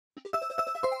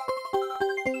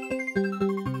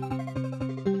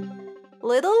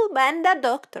little panda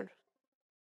doctor.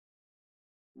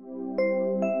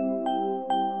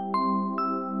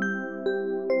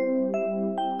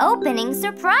 Opening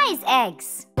surprise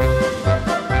eggs.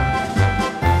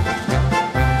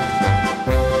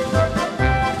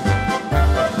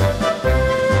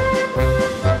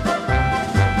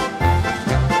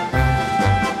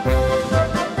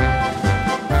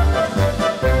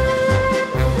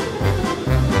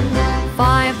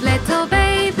 5 little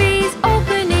babies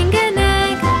opening an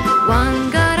egg. One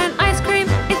got an ice cream,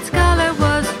 its color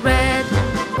was red.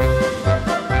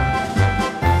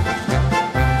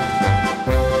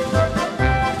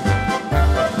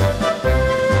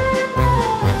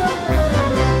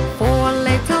 4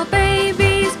 little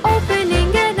babies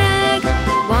opening an egg.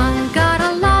 One got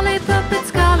a lollipop,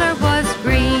 its color was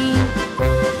green.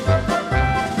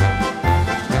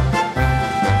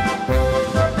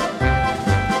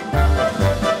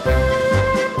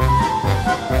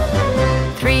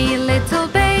 3 little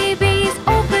babies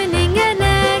opening an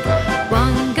egg.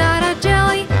 One got a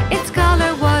jelly, its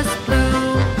color was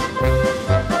blue.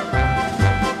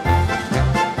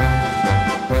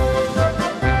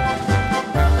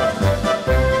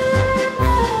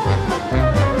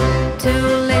 2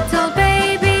 little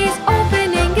babies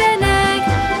opening an egg.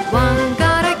 One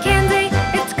got a candy,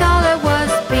 its color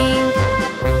was pink.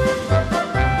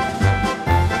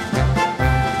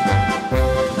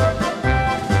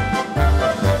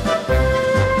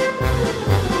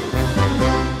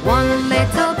 1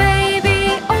 little baby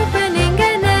opening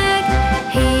an egg.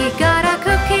 He got a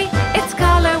cookie, its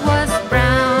color was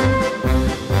brown.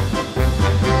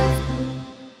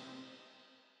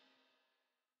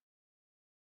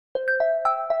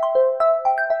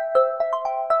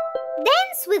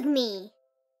 Dance with me.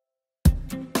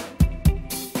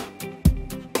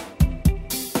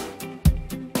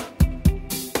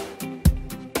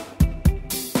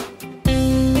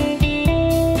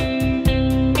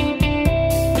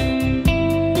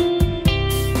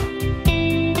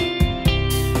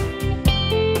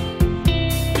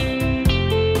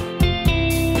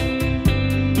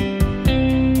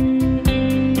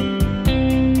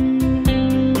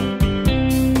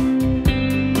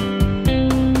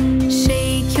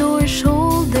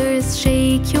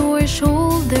 Shake your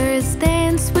shoulders,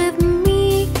 dance with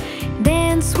me,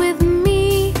 dance with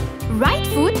me. Right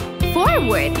foot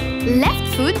forward, left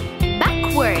foot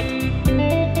backward.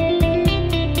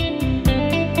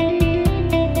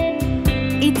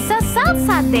 It's a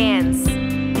salsa dance.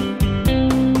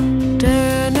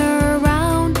 Turn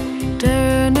around,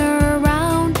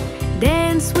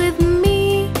 dance with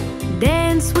me,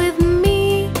 dance with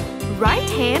me. Right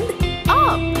hand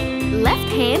up, left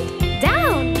hand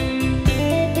down.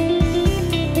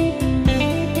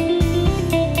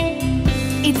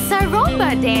 It's a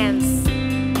rumba dance.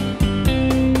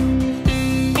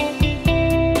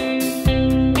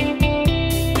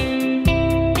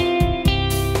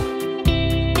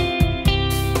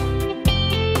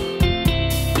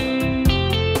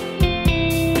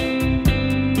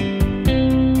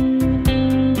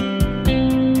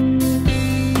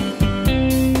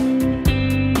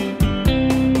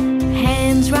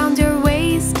 Hands round your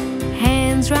waist,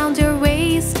 hands round your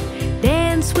waist.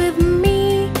 Dance with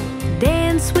me,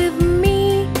 dance with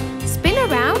me. Spin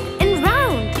around and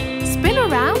round, spin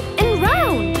around and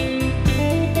round.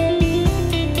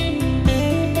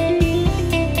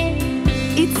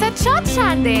 It's a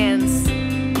cha-cha dance.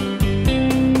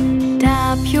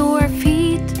 Tap your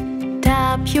feet,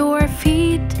 tap your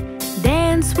feet.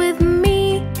 Dance with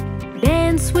me,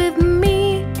 dance with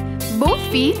me. Both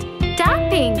feet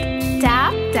tapping,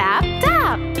 tap, tap,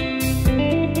 tap.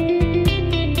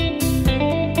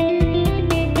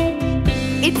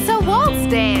 It's a waltz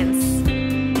dance.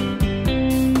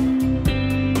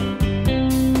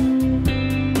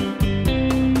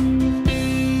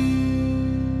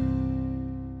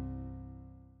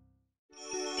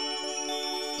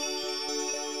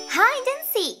 Hide and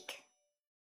seek.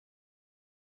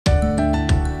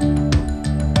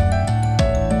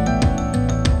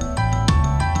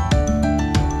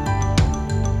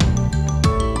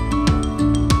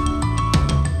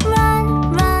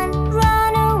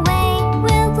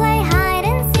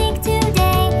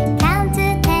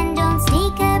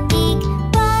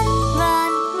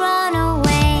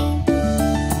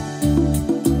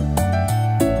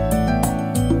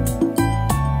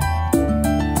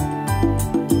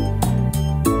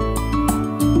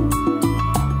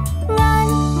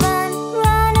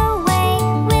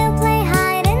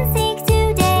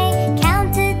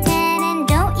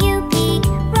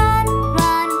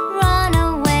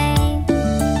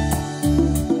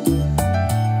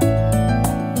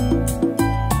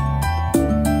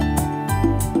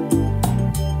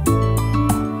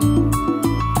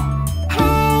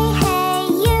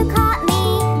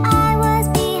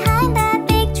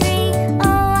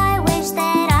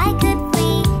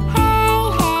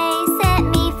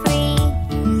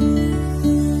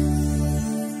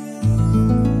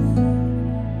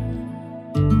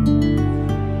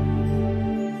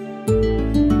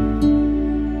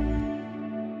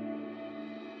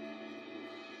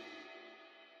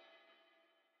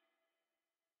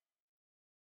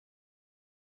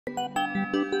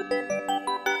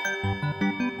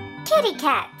 Kitty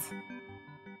cat.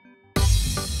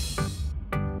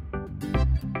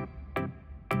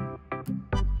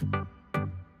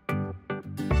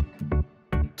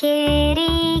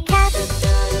 Kitty cat,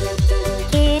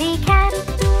 kitty cat,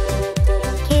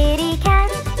 kitty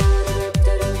cat,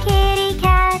 kitty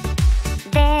cat.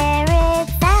 There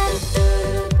it's sat,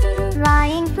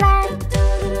 lying flat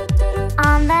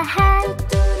on the hat.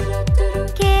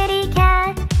 Kitty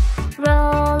cat,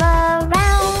 roll around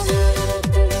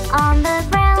on the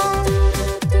ground.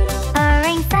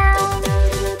 Purring sound,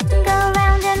 go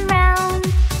round and round.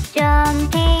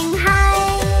 Jumping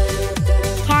high,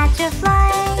 catch a fly.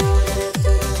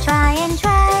 Try and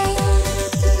try,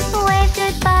 wave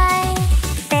goodbye.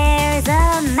 There's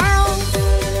a mouse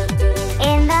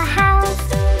in the house,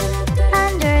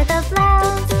 under the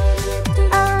blouse.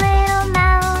 A little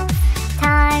mouse,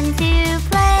 time to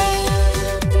play.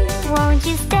 Won't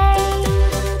you stay?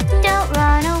 Don't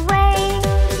run away.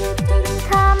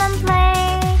 Come and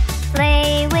play,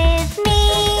 play with me.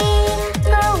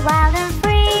 Go wild and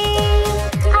free.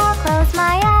 I'll close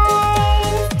my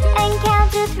eyes and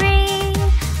count to 3.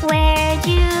 Where'd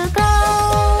you go?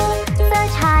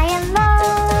 Such high and low.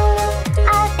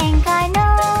 I think I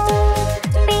know.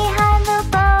 Behind the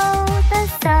boat, the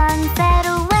sunset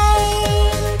away.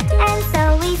 And so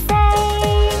we say,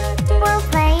 we'll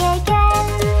play again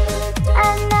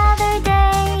another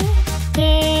day.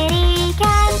 Kitty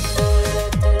cat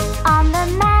on the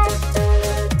mat.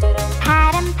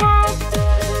 Pat and pat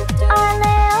our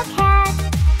little cat.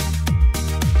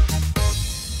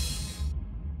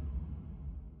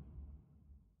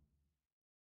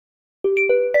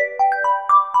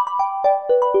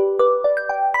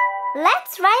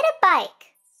 Let's ride a bike.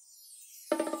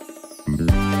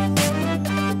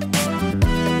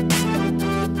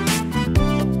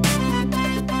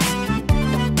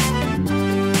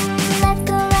 Let's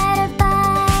go ride a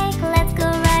bike. Let's go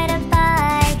ride a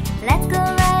bike. Let's go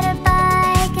ride a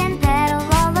bike and pedal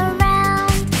all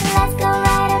around. Let's go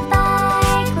ride a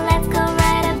bike. Let's go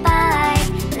ride a bike.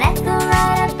 Let's go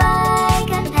ride a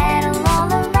bike and pedal all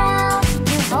around.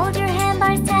 You hold your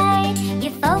handlebars tight. You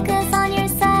focus on your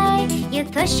side. You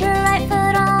push your right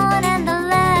foot on and the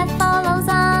left follows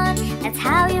on. That's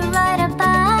how you ride a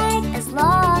bike, as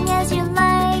long as you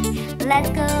like. Let's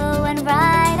go and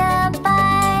ride a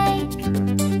bike.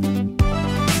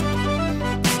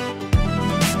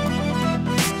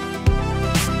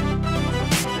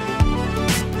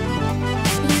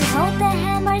 You hold the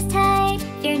handlebars tight,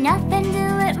 fear nothing,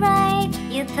 do it right.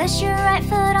 You push your right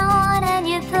foot on and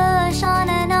you push on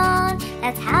and on.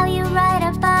 That's how you ride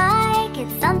a bike,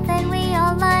 it's something we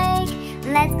all like.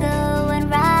 Let's go and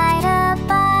ride a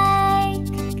bike.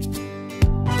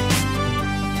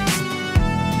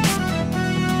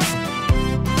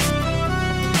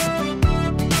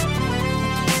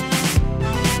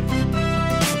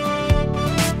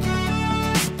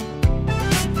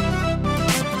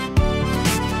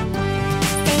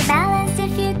 Stay balanced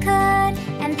if you could,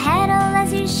 and pedal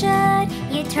as you should.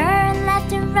 You turn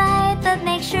left and right, but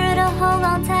make sure to hold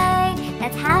on tight.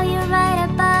 That's how you ride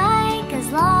a bike, as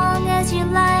long as you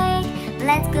like.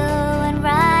 Let's go and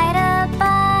ride a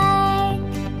bike.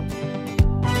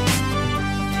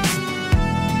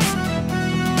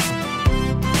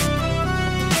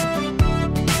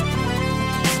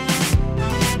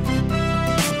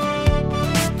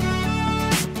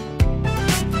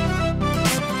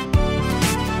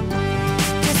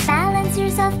 Just balance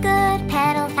yourself good,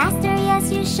 pedal faster,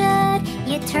 yes you should.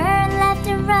 You turn left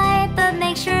and right, but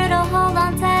make sure to hold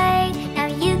on tight. Now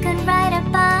you can ride a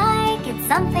bike, it's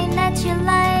something that you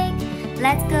like.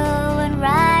 Let's go and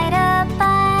ride a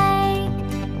bike.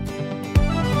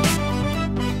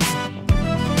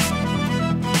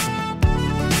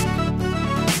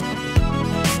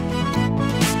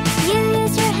 You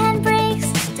use your handbrakes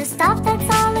to stop, that's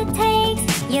all it takes.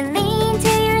 You lean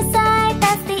to your side,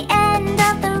 that's the end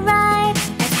of the ride.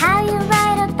 That's how you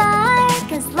ride a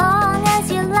bike, as long as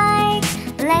you like.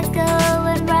 Let's go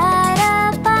and ride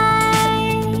a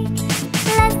bike.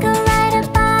 Let's go ride a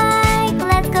bike.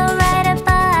 Let's go ride a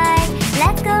bike.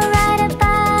 Let's go ride a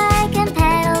bike and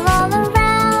pedal all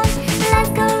around.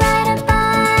 Let's go ride a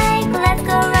bike. Let's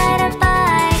go ride a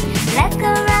bike. Let's go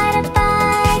ride a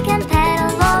bike and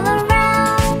pedal all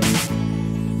around.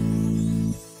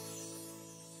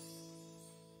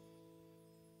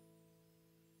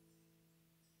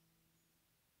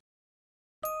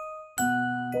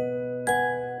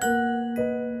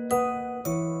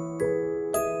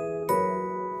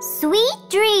 Sweet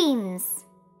dreams.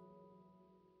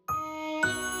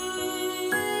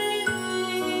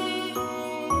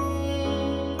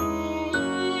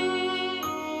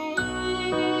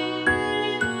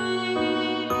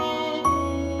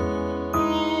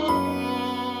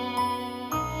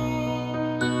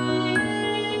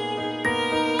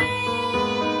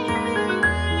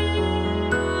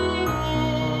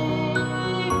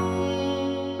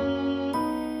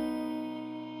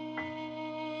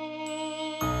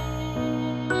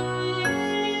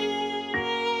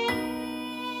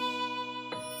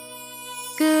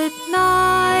 Good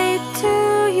night to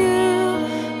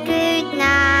you. Good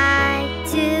night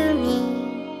to me.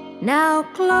 Now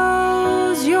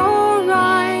close your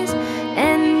eyes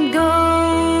and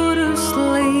go to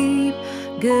sleep.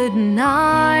 Good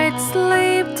night, sleep.